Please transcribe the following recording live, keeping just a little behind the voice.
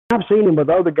I've seen him with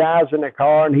other guys in the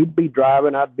car, and he'd be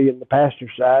driving. I'd be in the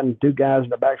passenger side, and two guys in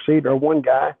the back seat, or one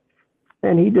guy,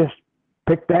 and he just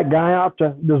picked that guy out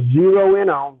to zero in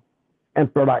on. And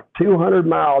for like 200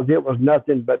 miles, it was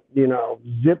nothing but,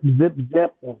 zip, zip,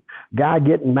 zip, and guy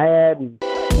getting mad. And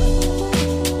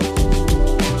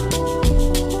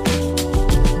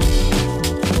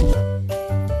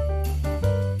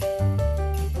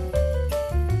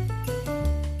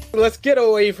let's get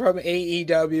away from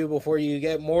AEW before you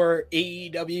get more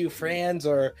AEW fans,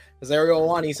 or as Ariel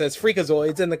Wani says,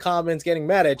 freakazoids in the comments getting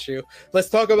mad at you. Let's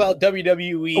talk about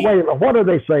WWE. Oh, wait, what are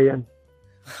they saying?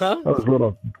 Huh?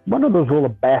 What are those little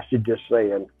bastards just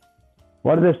saying?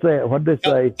 What did they say? What did they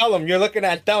say? Tell them you're looking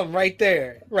at them right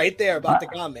there about the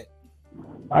comment.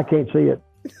 I can't see it.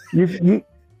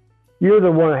 You're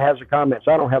the one that has the comments.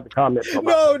 I don't have the comments.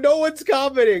 No one's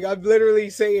commenting. I'm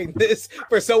literally saying this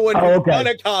for someone who's going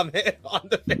to comment on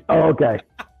the video. Oh, okay.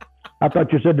 I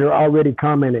thought you said they're already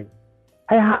commenting.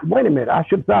 Hey, wait a minute. I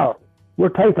should have thought. We're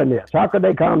taping this. How could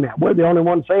they comment? We're the only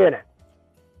ones saying it.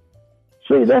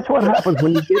 See, that's what happens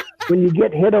when you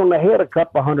get hit on the head a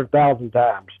couple 100,000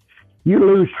 times. You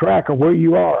lose track of where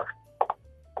you are.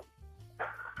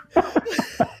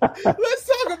 Let's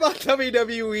talk about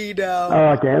WWE now. Oh,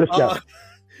 okay, let's go.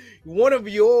 One of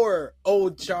your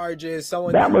old charges,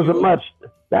 that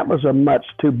was a much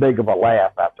too big of a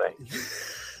laugh, I think.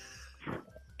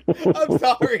 I'm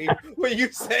sorry. When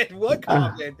you said what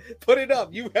comment, put it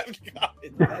up. You have to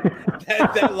comment.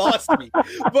 That lost me.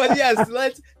 But yes,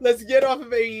 let's get off of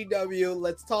AEW.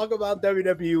 Let's talk about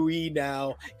WWE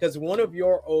now, because one of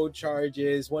your old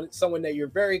charges, someone that you're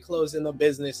very close in the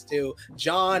business to,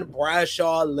 John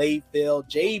Bradshaw Layfield,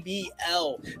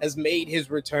 JBL, has made his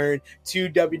return to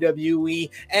WWE,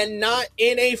 and not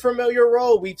in a familiar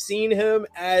role. We've seen him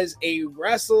as a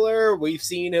wrestler. We've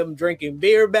seen him drinking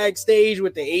beer backstage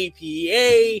with the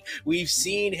APA. We've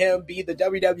seen him be the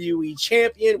WWE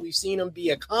champion. We've seen him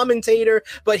be a commentator,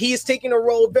 but he is taking a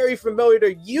role very familiar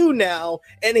to you now,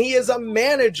 and he is a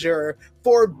manager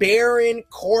for Baron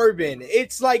Corbin.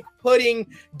 It's like putting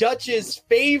Dutch's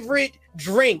favorite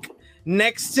drink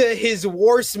next to his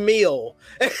worst meal.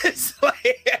 It's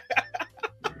like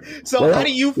so how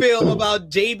do you feel about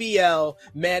JBL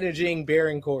managing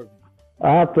Baron Corbin?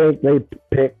 I think they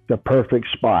picked the perfect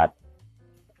spot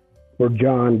for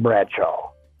John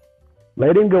Bradshaw.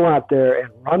 Let him go out there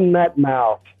and run that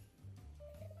mouth,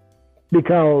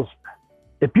 because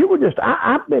if you were just,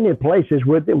 I've been in places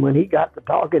with him when he got to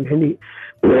talking,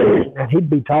 and he'd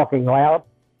be talking loud,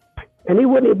 and he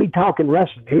wouldn't be talking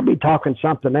wrestling. He'd be talking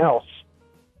something else.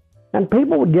 And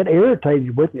people would get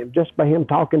irritated with him just by him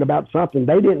talking about something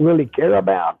they didn't really care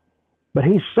about. But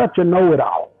he's such a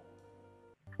know-it-all.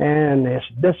 And it's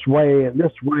this way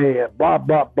and blah,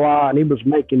 blah, blah. And he was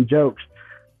making jokes.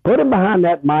 Put him behind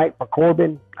that mic for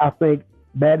Corbin. I think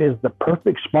that is the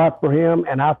perfect spot for him.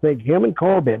 And I think him and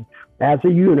Corbin, as a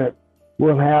unit,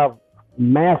 will have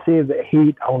massive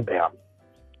heat on them.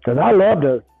 Because I love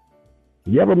to,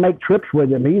 you ever make trips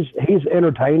with him, he's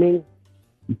entertaining.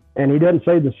 And he doesn't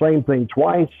say the same thing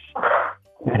twice.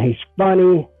 And he's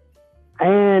funny.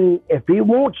 And if he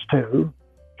wants to,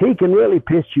 he can really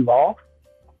piss you off.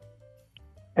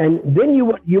 And then you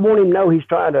won't even know he's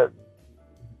trying to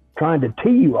tee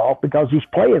you off, because he's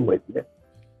playing with you.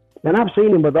 And I've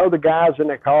seen him with other guys in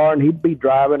the car, and he'd be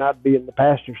driving. I'd be in the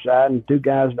passenger side, and two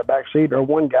guys in the back seat, or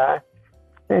one guy.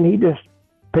 And he just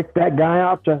picked that guy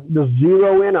out to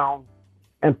zero in on.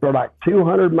 And for like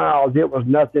 200 miles, it was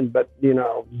nothing but,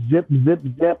 zip, zip,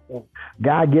 zip. And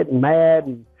guy getting mad,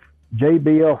 and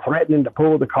JBL threatening to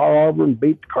pull the car over and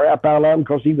beat the crap out of him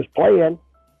because he was playing.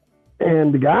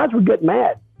 And the guys would get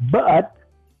mad. But,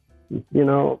 they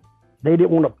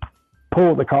didn't want to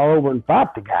pull the car over and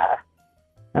fight the guy.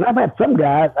 And I've had some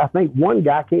guys, I think one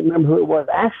guy, I can't remember who it was,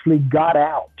 actually got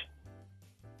out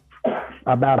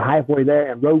about halfway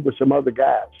there and rode with some other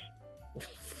guys.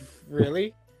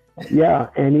 Really? Yeah,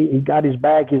 and he got his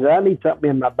bag. He said, I need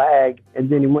something in my bag. And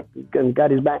then he went and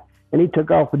got his bag, and he took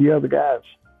off with the other guys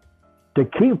to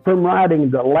keep from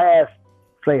riding the last,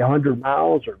 say, 100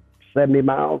 miles or 70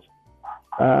 miles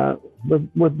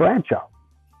with Bradshaw.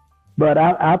 But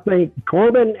I think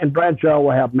Corbin and Bradshaw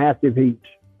will have massive heat,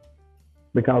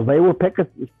 because they will pick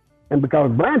and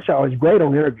because Bradshaw is great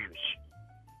on interviews.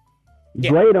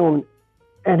 Yeah. Great on,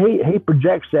 and he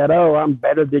projects that, oh, I'm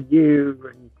better than you,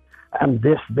 and I'm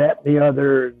this, that, and the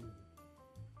other.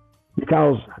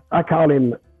 Because I call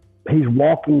him, he's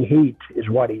walking heat is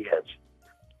what he is.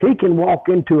 He can walk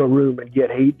into a room and get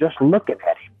heat just looking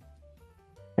at him.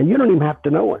 And you don't even have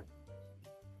to know him.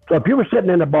 So if you were sitting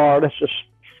in a bar, let's just,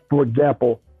 for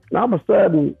example, and all of a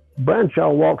sudden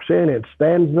Bradshaw walks in and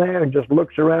stands there and just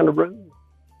looks around the room.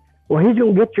 Well, he's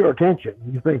going to get your attention.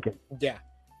 You're thinking. Yeah.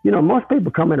 Most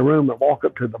people come in a room and walk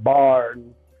up to the bar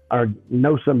or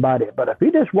know somebody. But if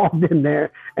he just walked in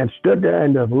there and stood there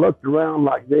and just looked around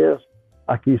like this,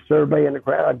 like he's surveying the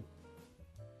crowd,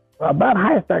 about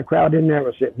half that crowd in there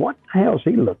was saying, what the hell is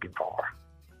he looking for?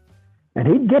 And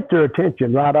he'd get their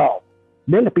attention right off.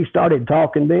 Then if he started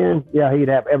talking then, yeah, he'd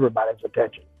have everybody's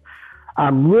attention.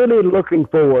 I'm really looking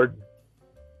forward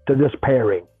to this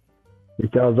pairing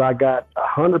because I got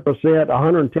 100%,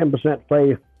 110%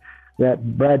 faith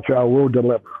that Bradshaw will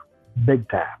deliver big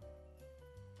time.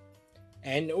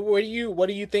 And what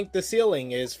do you think the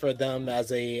ceiling is for them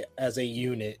as a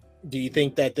unit? Do you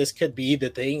think that this could be the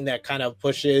thing that kind of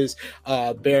pushes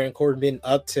Baron Corbin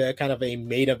up to kind of a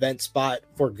main event spot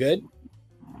for good?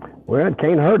 Well, it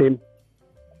can't hurt him.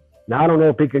 Now, I don't know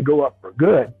if he could go up for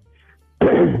good.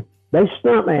 They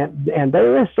stunt, man, and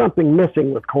there is something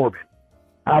missing with Corbin.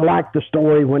 I like the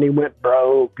story when he went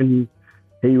broke and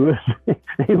he was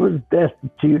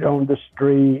destitute on the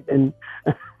street, and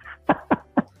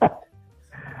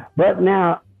but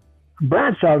now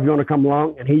Bradshaw's going to come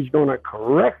along and he's going to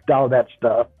correct all that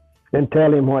stuff and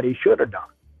tell him what he should have done.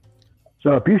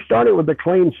 So if you started with a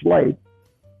clean slate,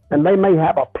 and they may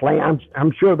have a plan,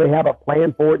 I'm sure they have a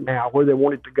plan for it now where they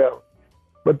want it to go,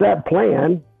 but that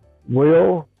plan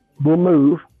will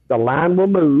move. The line will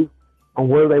move on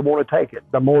where they want to take it.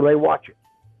 The more they watch it,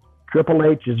 Triple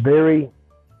H is very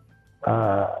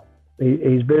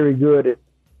he's very good at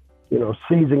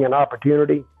seizing an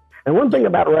opportunity. And one thing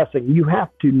about wrestling, you have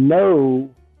to know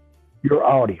your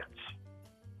audience.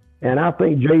 And I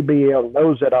think JBL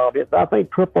knows that audience. I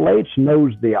think Triple H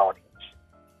knows the audience.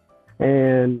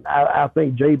 And I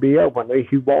think JBL, when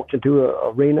he walks into an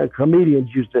arena, comedians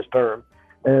use this term,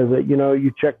 as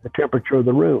you check the temperature of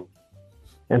the room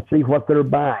and see what they're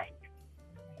buying.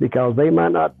 Because they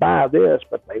might not buy this,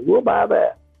 but they will buy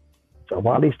that. So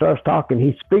while he starts talking,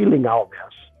 he's feeling all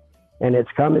this, and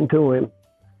it's coming to him.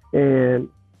 And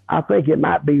I think it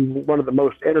might be one of the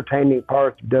most entertaining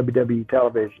parts of WWE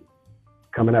television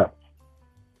coming up.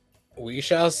 We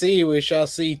shall see. We shall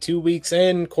see. 2 weeks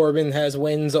in, Corbin has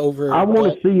wins over. I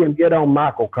want to see him get on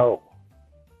Michael Cole.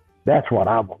 That's what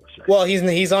I want to see. Well, he's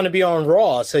going to be on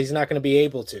Raw, so he's not going to be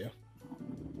able to.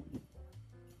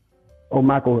 Oh,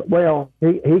 Michael. Well,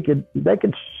 they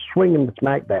could swing him to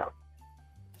SmackDown.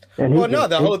 And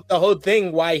the whole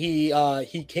thing why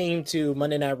he came to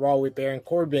Monday Night Raw with Baron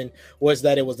Corbin was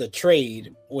that it was a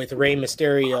trade with Rey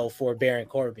Mysterio for Baron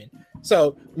Corbin.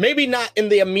 So maybe not in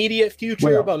the immediate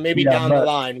future, but maybe down the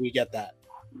line we get that.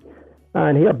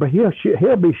 And he'll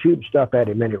be shooting stuff at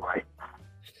him anyway.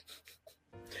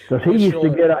 Because he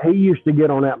used to get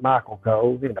on that Michael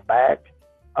Cole in the back,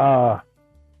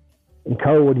 and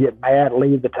Cole would get mad,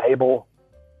 leave the table.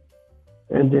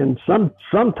 And then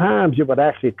sometimes it would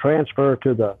actually transfer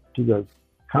to the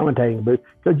commentating booth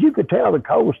because you could tell the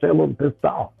Cole was still a little pissed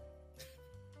off.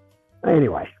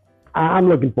 Anyway, I'm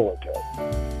looking forward to it.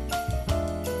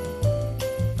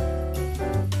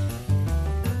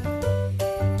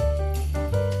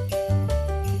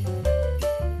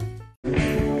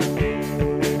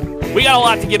 We got a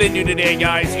lot to get into today,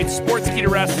 guys. It's Sportskeeda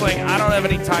Wrestling. I don't have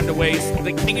any time to waste.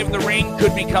 The King of the Ring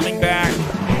could be coming back.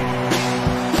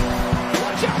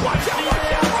 Watch out.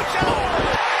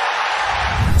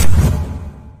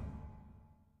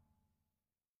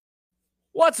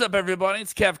 What's up, everybody?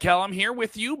 It's Kev Kellum here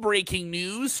with you. Breaking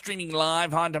news, streaming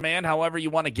live on demand, however you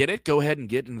want to get it. Go ahead and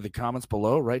get into the comments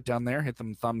below, right down there. Hit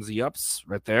them thumbsy ups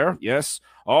right there. Yes,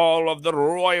 all of the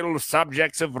royal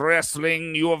subjects of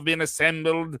wrestling, you have been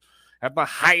assembled at the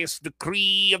highest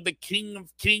decree of the King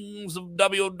of Kings of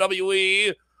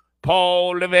WWE,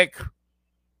 Paul Levesque,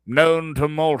 known to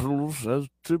mortals as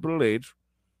Triple H,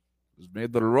 has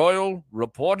made the royal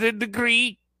reported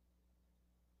decree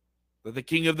that the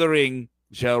King of the Ring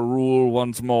shall rule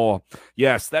once more.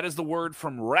 Yes, that is the word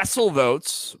from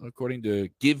WrestleVotes, according to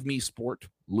Give Me Sport.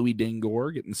 Louis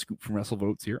Dangor getting the scoop from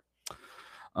WrestleVotes here.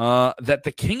 That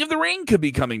the King of the Ring could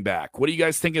be coming back. What do you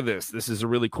guys think of this? This is a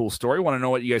really cool story. Want to know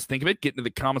what you guys think of it? Get into the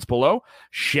comments below.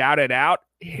 Shout it out.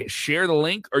 Share the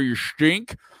link or your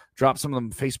stink. Drop some of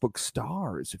them Facebook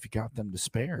stars if you got them to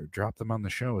spare. Drop them on the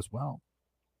show as well.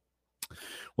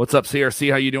 What's up,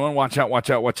 CRC? How you doing? Watch out.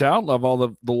 Love all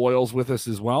the loyals with us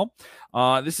as well.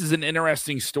 This is an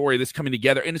interesting story that's coming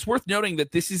together, and it's worth noting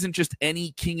that this isn't just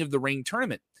any King of the Ring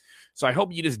tournament. So I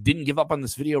hope you just didn't give up on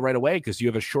this video right away because you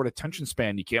have a short attention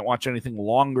span. You can't watch anything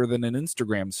longer than an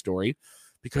Instagram story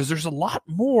because there's a lot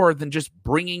more than just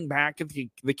bringing back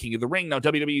the King of the Ring. Now,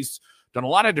 WWE's done a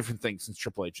lot of different things since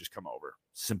Triple H has come over.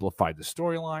 Simplified the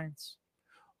storylines,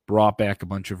 brought back a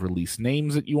bunch of released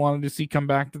names that you wanted to see come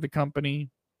back to the company.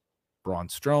 Braun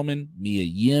Strowman, Mia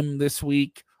Yim this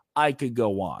week. I could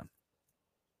go on.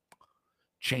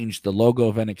 Changed the logo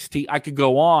of NXT. I could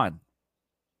go on.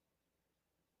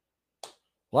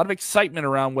 A lot of excitement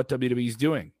around what WWE is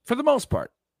doing, for the most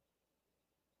part.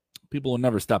 People will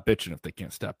never stop bitching if they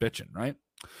can't stop bitching, right?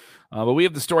 But we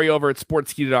have the story over at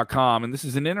sportskeeda.com, and this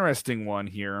is an interesting one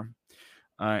here.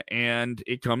 And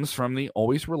it comes from the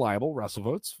always reliable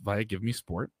WrestleVotes via Give Me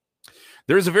Sport.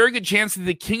 There is a very good chance that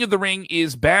the King of the Ring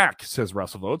is back, says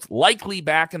WrestleVotes, likely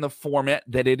back in the format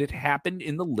that it had happened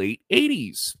in the late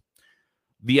 80s.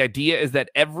 The idea is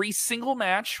that every single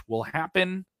match will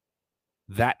happen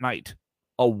that night.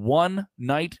 A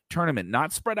one-night tournament,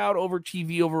 not spread out over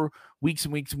TV over weeks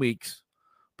and weeks and weeks,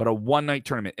 but a one-night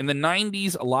tournament. In the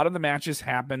 90s, a lot of the matches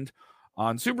happened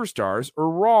on Superstars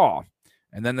or Raw,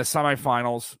 and then the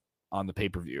semifinals on the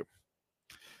pay-per-view.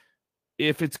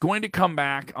 If it's going to come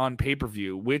back on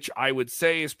pay-per-view, which I would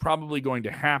say is probably going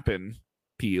to happen,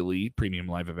 PLE, Premium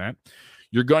Live Event,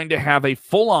 you're going to have a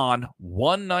full-on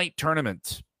one-night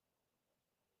tournament.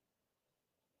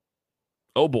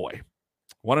 Oh, boy.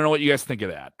 Want to know what you guys think of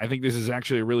that? I think this is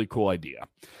actually a really cool idea.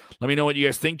 Let me know what you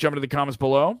guys think. Jump into the comments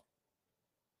below.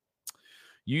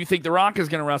 You think The Rock is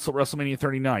going to wrestle WrestleMania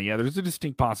 39? Yeah, there's a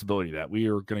distinct possibility of that. We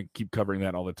are going to keep covering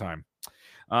that all the time.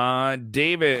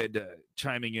 David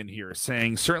chiming in here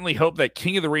saying, certainly hope that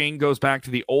King of the Ring goes back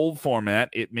to the old format.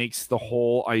 It makes the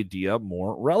whole idea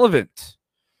more relevant.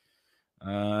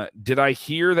 Did I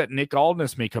hear that Nick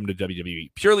Aldis may come to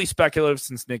WWE? Purely speculative,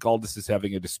 since Nick Aldis is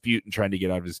having a dispute and trying to get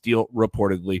out of his deal,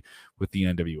 reportedly, with the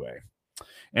NWA.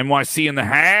 NYC in the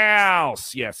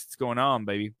house. Yes, it's going on,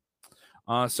 baby.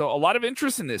 So a lot of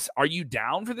interest in this. Are you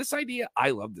down for this idea? I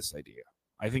love this idea.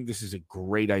 I think this is a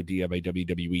great idea by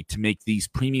WWE to make these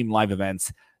premium live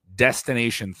events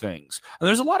destination things. And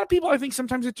there's a lot of people, I think,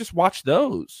 sometimes that just watch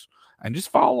those and just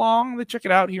follow along. They check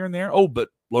it out here and there. Oh, but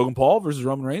Logan Paul versus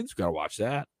Roman Reigns, got to watch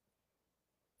that.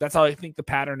 That's how I think the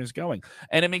pattern is going.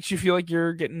 And it makes you feel like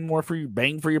you're getting more for your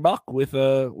bang for your buck with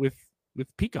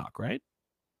Peacock, right?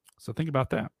 So think about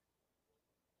that.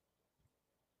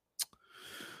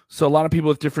 So a lot of people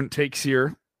with different takes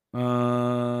here.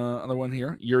 Another one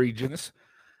here, Yuri Jinnis.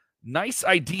 Nice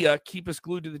idea. Keep us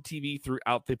glued to the TV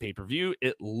throughout the pay-per-view.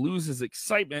 It loses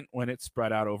excitement when it's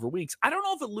spread out over weeks. I don't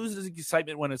know if it loses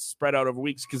excitement when it's spread out over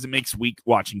weeks because it makes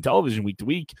watching television week to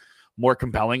week more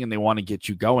compelling and they want to get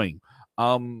you going.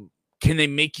 Can they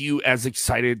make you as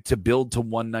excited to build to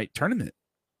one-night tournament?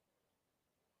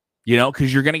 You know,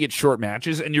 because you're going to get short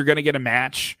matches and you're going to get a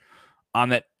match on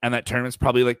that tournament's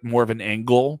probably like more of an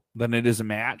angle than it is a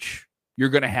match. You're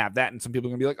going to have that, and some people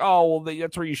are going to be like, oh, well,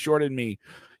 that's where you shorted me.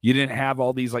 You didn't have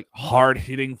all these like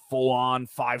hard-hitting, full-on,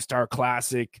 5-star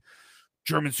classic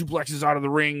German suplexes out of the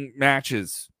ring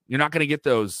matches. You're not going to get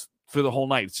those for the whole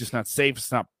night. It's just not safe. It's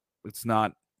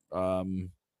probably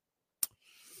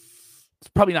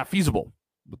not feasible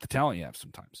with the talent you have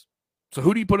sometimes. So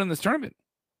who do you put in this tournament?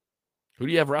 Who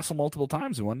do you have wrestle multiple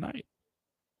times in one night?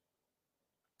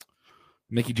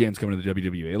 Mickie James coming to the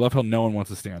WWE. I love how no one wants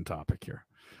to stay on topic here.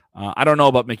 I don't know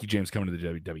about Mickie James coming to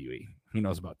the WWE. Who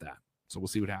knows about that? So we'll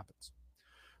see what happens.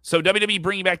 So WWE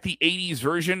bringing back the 80s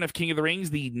version of King of the Rings,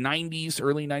 the 90s,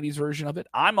 early 90s version of it.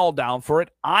 I'm all down for it.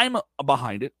 I'm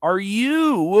behind it. Are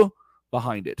you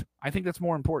behind it? I think that's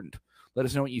more important. Let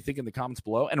us know what you think in the comments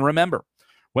below. And remember,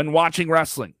 when watching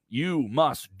wrestling, you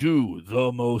must do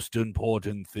the most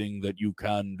important thing that you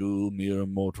can do, mere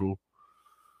mortal.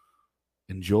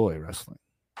 Enjoy wrestling.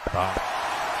 Bye.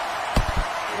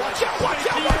 Watch out, watch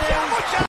out, watch out, watch out!